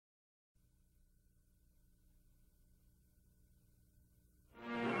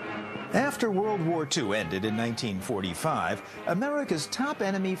After World War II ended in 1945, America's top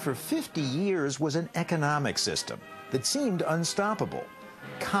enemy for 50 years was an economic system that seemed unstoppable.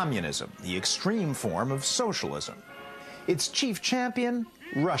 Communism, the extreme form of socialism. Its chief champion,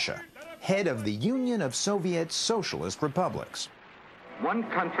 Russia, head of the Union of Soviet Socialist Republics. One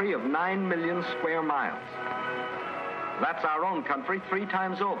country of 9 million square miles. That's our own country 3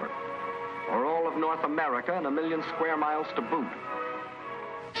 times over, or all of North America and 1 million square miles to boot.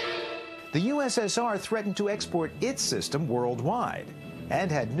 The USSR threatened to export its system worldwide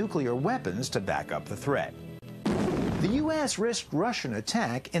and had nuclear weapons to back up the threat. The U.S. risked Russian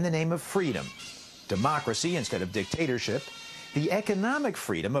attack in the name of freedom, democracy instead of dictatorship, the economic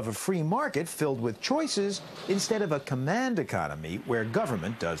freedom of a free market filled with choices instead of a command economy where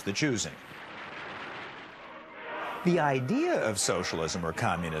government does the choosing. The idea of socialism or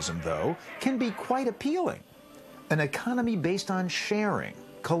communism, though, can be quite appealing. An economy based on sharing,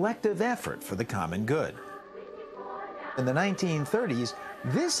 collective effort for the common good. In the 1930s,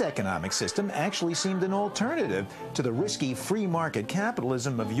 this economic system actually seemed an alternative to the risky free market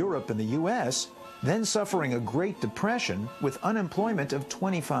capitalism of Europe and the U.S., then suffering a Great Depression with unemployment of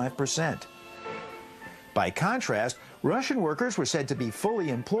 25%. By contrast, Russian workers were said to be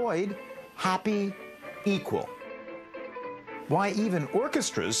fully employed, happy, equal. Why, even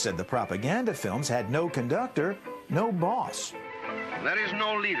orchestras, said the propaganda films, had no conductor, no boss. There is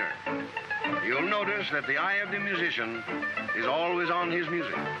no leader. You'll notice that the eye of the musician is always on his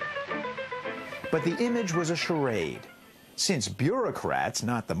music. But the image was a charade. Since bureaucrats,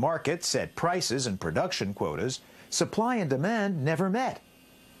 not the market, set prices and production quotas, supply and demand never met.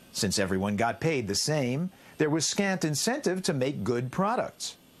 Since everyone got paid the same, there was scant incentive to make good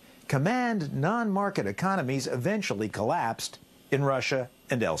products. Command non-market economies eventually collapsed in Russia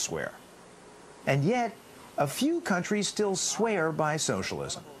and elsewhere. And yet, a few countries still swear by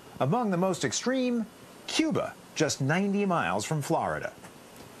socialism. Among the most extreme, Cuba, just 90 miles from Florida.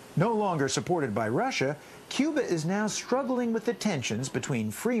 No longer supported by Russia, Cuba is now struggling with the tensions between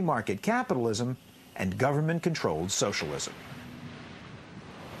free market capitalism and government-controlled socialism.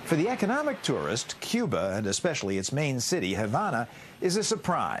 For the economic tourist, Cuba, and especially its main city, Havana, is a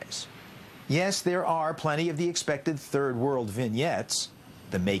surprise. Yes, there are plenty of the expected third world vignettes,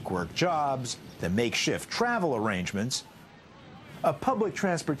 the make-work jobs, the makeshift travel arrangements, a public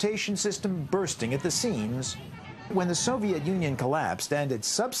transportation system bursting at the seams. When the Soviet Union collapsed and its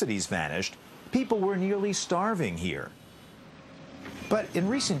subsidies vanished, people were nearly starving here. But in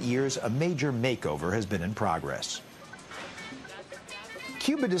recent years, a major makeover has been in progress.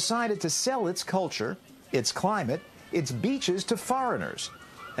 Cuba decided to sell its culture, its climate, its beaches to foreigners.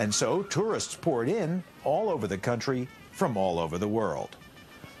 And so tourists poured in all over the country from all over the world.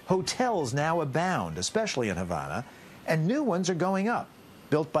 Hotels now abound, especially in Havana, and new ones are going up,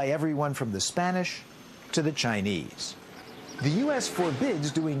 built by everyone from the Spanish to the Chinese. The U.S.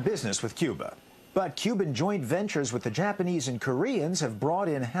 forbids doing business with Cuba, but Cuban joint ventures with the Japanese and Koreans have brought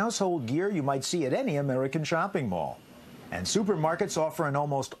in household gear you might see at any American shopping mall. And supermarkets offer an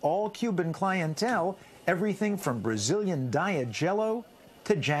almost all-Cuban clientele everything from Brazilian Diet Jello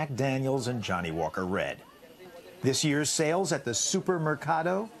to Jack Daniels and Johnny Walker Red. This year's sales at the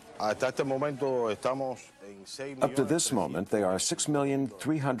Supermercado? Up to this moment, they are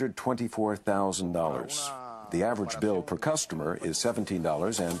 $6,324,000. The average bill per customer is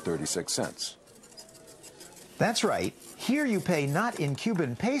 $17.36. That's right. Here you pay not in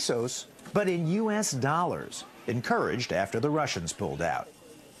Cuban pesos, but in U.S. dollars, encouraged after the Russians pulled out.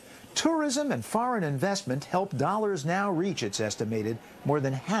 Tourism and foreign investment help dollars now reach its estimated more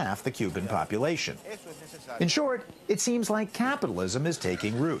than half the Cuban population. In short, it seems like capitalism is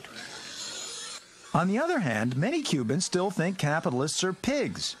taking root. On the other hand, many Cubans still think capitalists are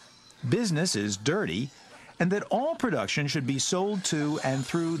pigs. Business is dirty, and that all production should be sold to and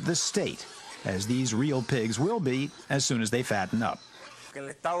through the state, as these real pigs will be as soon as they fatten up.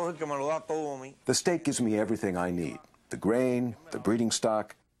 The state gives me everything I need, the grain, the breeding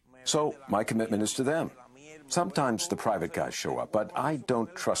stock, so my commitment is to them. Sometimes the private guys show up, but I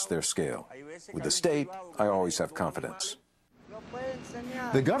don't trust their scale. With the state, I always have confidence.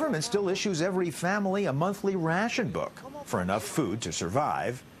 The government still issues every family a monthly ration book for enough food to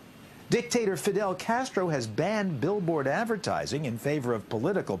survive. Dictator Fidel Castro has banned billboard advertising in favor of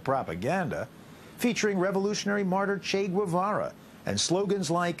political propaganda, featuring revolutionary martyr Che Guevara and slogans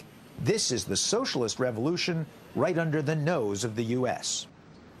like, "This is the socialist revolution right under the nose of the U.S."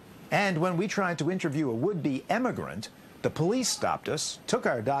 And when we tried to interview a would-be emigrant, the police stopped us, took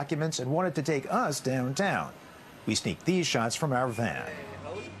our documents, and wanted to take us downtown. We sneaked these shots from our van.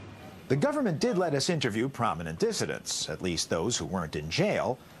 The government did let us interview prominent dissidents, at least those who weren't in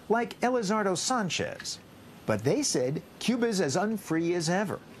jail, like Elizardo Sanchez. But they said Cuba's as unfree as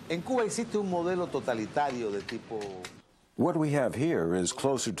ever. En Cuba existe un modelo totalitario de tipo... What we have here is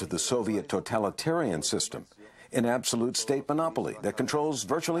closer to the Soviet totalitarian system, an absolute state monopoly that controls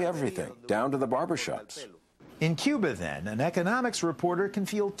virtually everything, down to the barbershops. In Cuba, then, an economics reporter can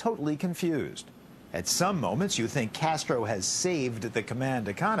feel totally confused. At some moments, you think Castro has saved the command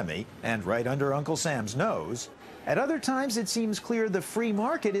economy, and right under Uncle Sam's nose. At other times, it seems clear the free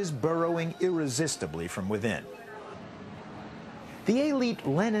market is burrowing irresistibly from within. The elite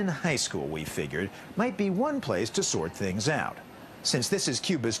Lenin High School, we figured, might be one place to sort things out, since this is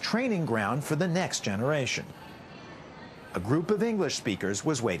Cuba's training ground for the next generation. A group of English speakers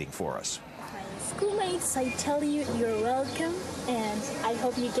was waiting for us. Schoolmates, I tell you, you're welcome, and I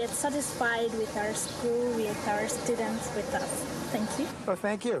hope you get satisfied with our school, with our students, with us. Thank you. Oh,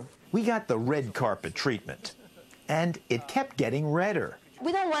 thank you. We got the red carpet treatment, and it kept getting redder.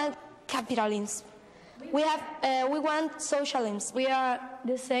 We don't want capitalism. We want socialism. We are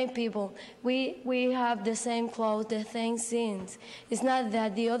the same people. We have the same clothes, the same things. It's not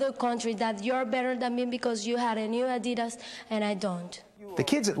that the other country that you're better than me because you had a new Adidas and I don't. The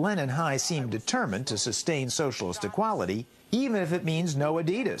kids at Lenin High seem determined to sustain socialist equality, even if it means no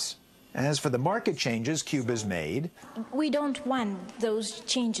Adidas. As for the market changes Cuba's made, we don't want those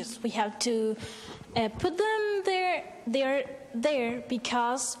changes. We have to put them there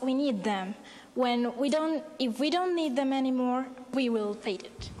because we need them. If we don't need them anymore, we will fade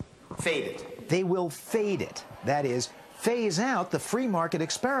it. Fade it. They will fade it. That is, phase out the free market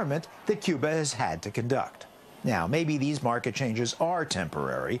experiment that Cuba has had to conduct. Now, maybe these market changes are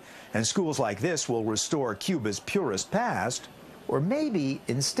temporary, and schools like this will restore Cuba's purest past, or maybe,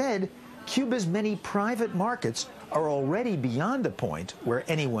 instead, Cuba's many private markets are already beyond a point where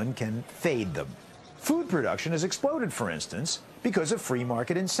anyone can fade them. Food production has exploded, for instance, because of free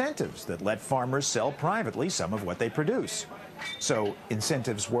market incentives that let farmers sell privately some of what they produce. So,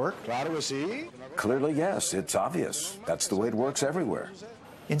 incentives work? Clearly, yes. It's obvious. That's the way it works everywhere.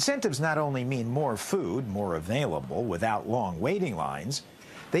 Incentives not only mean more food, more available, without long waiting lines,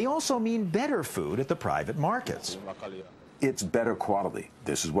 they also mean better food at the private markets. It's better quality.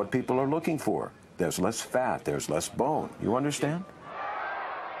 This is what people are looking for. There's less fat, there's less bone. You understand?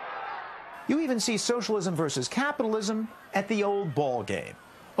 You even see socialism versus capitalism at the old ball game.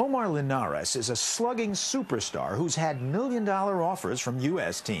 Omar Linares is a slugging superstar who's had million-dollar offers from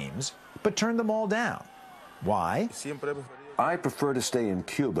U.S. teams, but turned them all down. Why? I prefer to stay in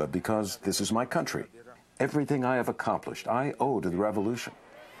Cuba because this is my country. Everything I have accomplished, I owe to the revolution.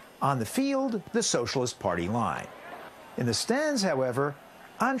 On the field, the Socialist Party line. In the stands, however,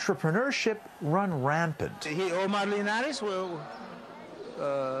 entrepreneurship run rampant. Omar Linares,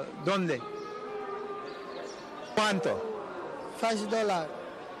 ¿dónde? ¿Cuánto? $5.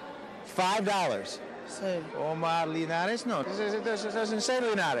 $5. Sí. Omar Linares? No, it doesn't say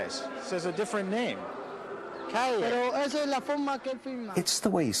Linares. It says a different name. Pero esa es la forma que él firma. It's the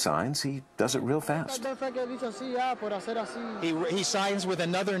way he signs. He does it real fast. He signs with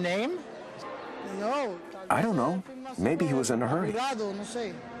another name? No. I don't know. Maybe he was in a hurry.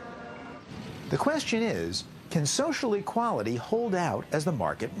 The question is, can social equality hold out as the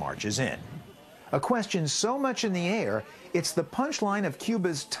market marches in? A question so much in the air, it's the punchline of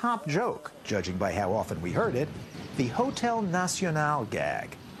Cuba's top joke, judging by how often we heard it, the Hotel Nacional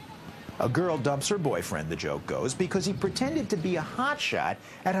gag. A girl dumps her boyfriend, the joke goes, because he pretended to be a hotshot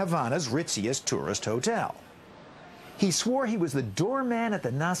at Havana's ritziest tourist hotel. He swore he was the doorman at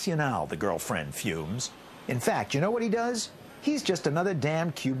the Nacional, the girlfriend fumes. In fact, you know what he does? He's just another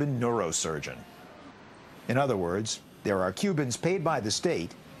damn Cuban neurosurgeon. In other words, there are Cubans paid by the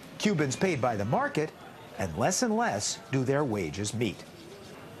state, Cubans paid by the market, and less do their wages meet.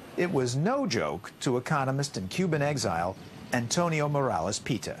 It was no joke to economist and Cuban exile Antonio Morales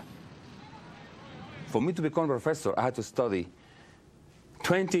Pita. For me to become a professor, I had to study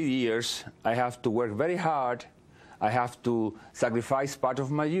 20 years. I have to work very hard. I have to sacrifice part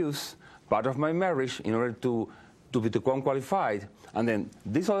of my youth, part of my marriage in order to become qualified. And then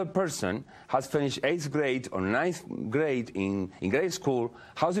this other person has finished 8th grade or 9th grade in grade school.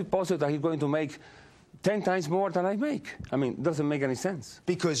 How is it possible that he's going to make 10 times more than I make? I mean, it doesn't make any sense.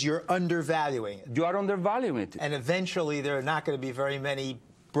 Because you're undervaluing it. You are undervaluing it. And eventually there are not going to be very many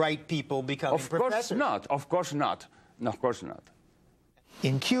bright people becoming professors. Of course not. Of course not.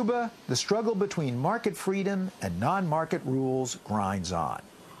 In Cuba, the struggle between market freedom and non-market rules grinds on.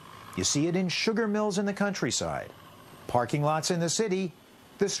 You see it in sugar mills in the countryside, parking lots in the city,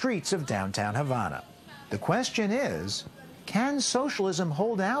 the streets of downtown Havana. The question is, Can socialism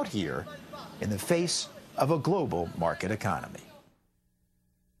hold out here in the face of a global market economy?